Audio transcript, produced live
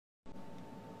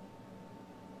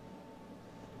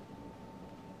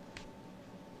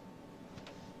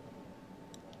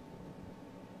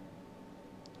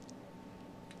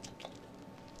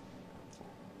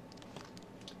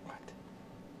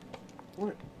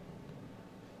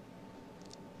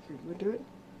You gonna do it?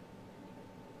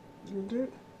 You gonna do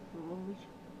it?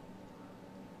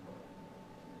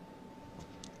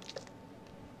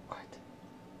 What?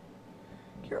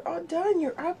 You're all done.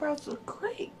 Your eyebrows look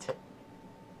great.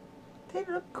 They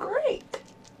look great.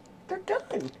 They're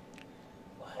done.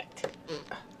 What?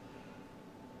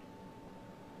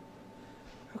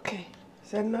 Okay.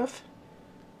 Is that enough?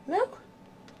 No?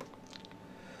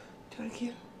 Do it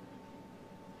again.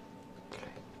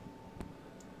 Okay.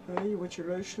 Now you want your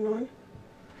lotion on?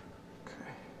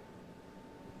 Okay.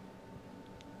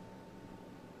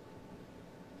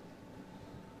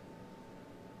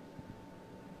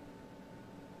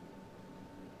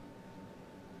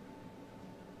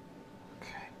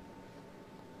 Okay.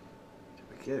 Did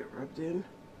we get it rubbed in?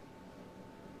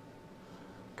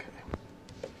 Okay.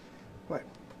 What?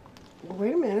 Well,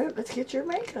 wait a minute. Let's get your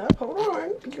makeup. Hold on.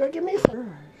 You gotta give me a brush.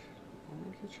 Let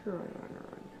me get your eyeliner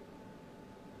on you.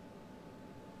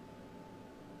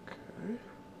 Okay.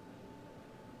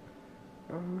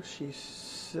 Oh, she's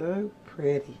so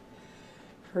pretty.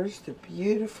 First, the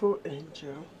beautiful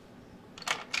angel.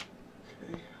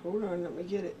 Okay, hold on. Let me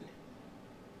get it.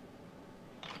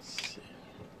 Let's see.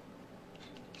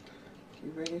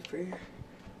 You ready for your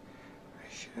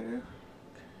eyeshadow?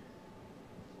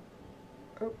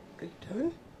 Oh, are you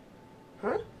done?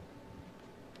 Huh?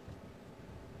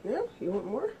 Yeah? You want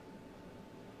more?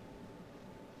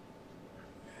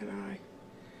 And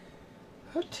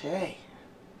okay.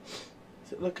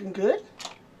 Is it looking good?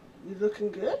 You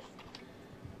looking good?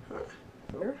 Huh?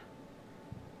 Here?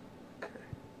 Okay.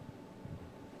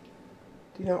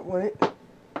 Do you not want it?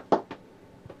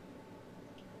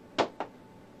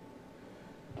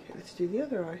 Okay, let's do the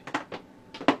other eye.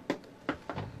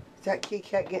 Is that Kitty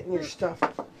Cat getting your stuff?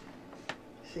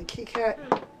 See, Kitty Cat?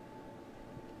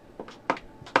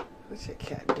 What's that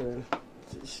cat doing?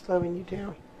 Is it slowing you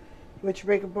down? You want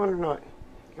your makeup on or not?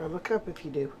 You gotta look up if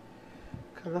you do.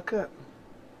 Gotta look up.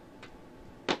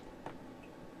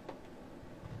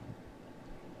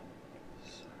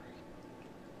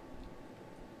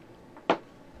 Sorry.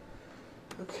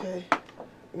 Okay.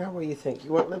 Now what do you think?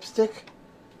 You want lipstick?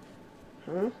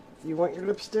 Huh? You want your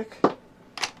lipstick?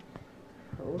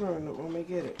 Hold on, let me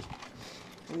get it.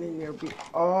 And then you'll be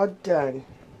all done.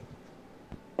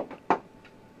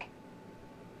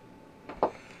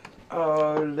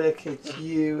 Oh, look at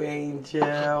you,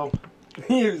 Angel.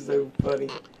 You're so funny.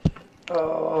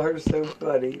 Oh, you're so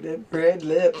funny. Them red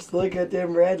lips. Look at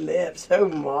them red lips. Oh,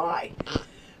 my.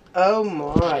 Oh,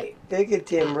 my. Look at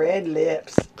them red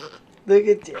lips. Look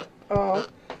at them. Oh,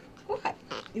 what?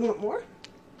 You want more?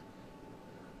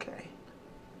 Okay.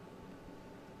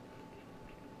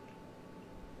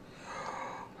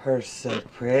 Her so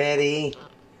pretty.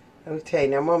 Okay,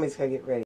 now Mommy's got to get ready.